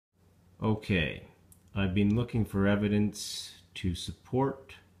Okay, I've been looking for evidence to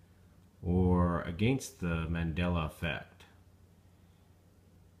support or against the Mandela effect.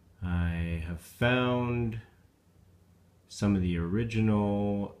 I have found some of the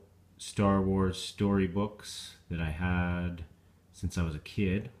original Star Wars storybooks that I had since I was a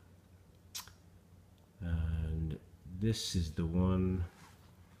kid, and this is the one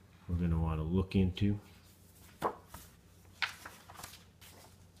we're going to want to look into.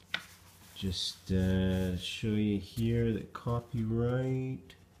 Just show you here the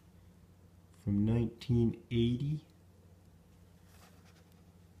copyright from 1980.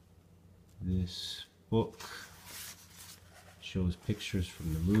 This book shows pictures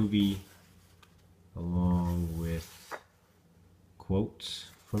from the movie along with quotes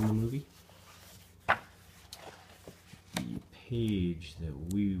from the movie. The page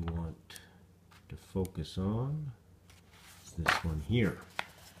that we want to focus on is this one here,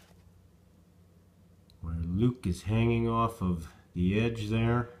 where Luke is hanging off of the edge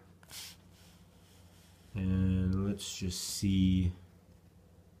there. And let's just see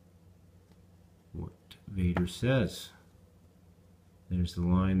what Vader says. There's the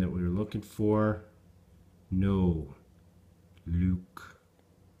line that we were looking for. "No, Luke,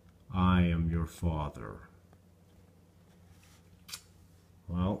 I am your father."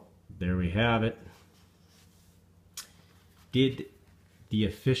 Well, there we have it. Did the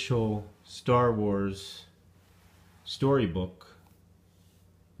official Star Wars storybook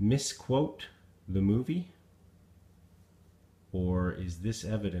misquote the movie? Or is this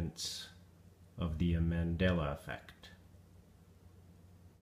evidence of the Mandela effect?